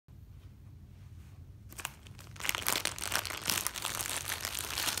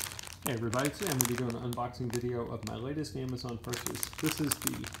Hey everybody, today I'm going to be doing an unboxing video of my latest Amazon purchase. This is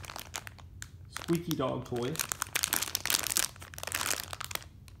the Squeaky Dog toy.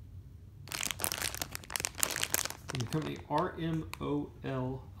 From the company Rmolitty.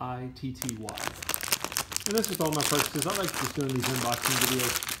 And this is all my purchases. I like just doing these unboxing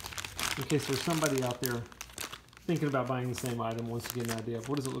videos in case there's somebody out there thinking about buying the same item, wants to get an idea of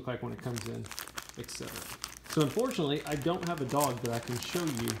what does it look like when it comes in, etc. So unfortunately, I don't have a dog that I can show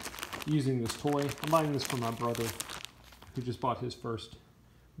you using this toy. I'm buying this for my brother who just bought his first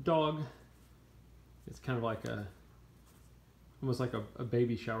dog. It's kind of like almost like a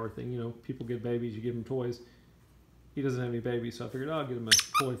baby shower thing. You know, people get babies, you give them toys. He doesn't have any babies, so I figured I'll get him a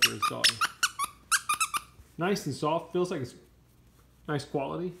toy for his dog. Nice and soft, feels like it's nice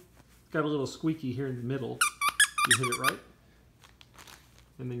quality. It's got a little squeaky here in the middle. You hit it right.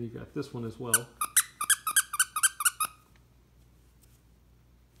 And then you've got this one as well.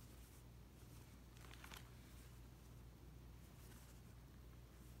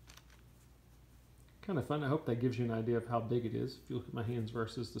 Kind of fun. I hope that gives you an idea of how big it is if you look at my hands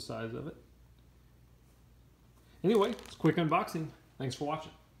versus the size of it. Anyway, it's a quick unboxing. Thanks for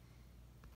watching.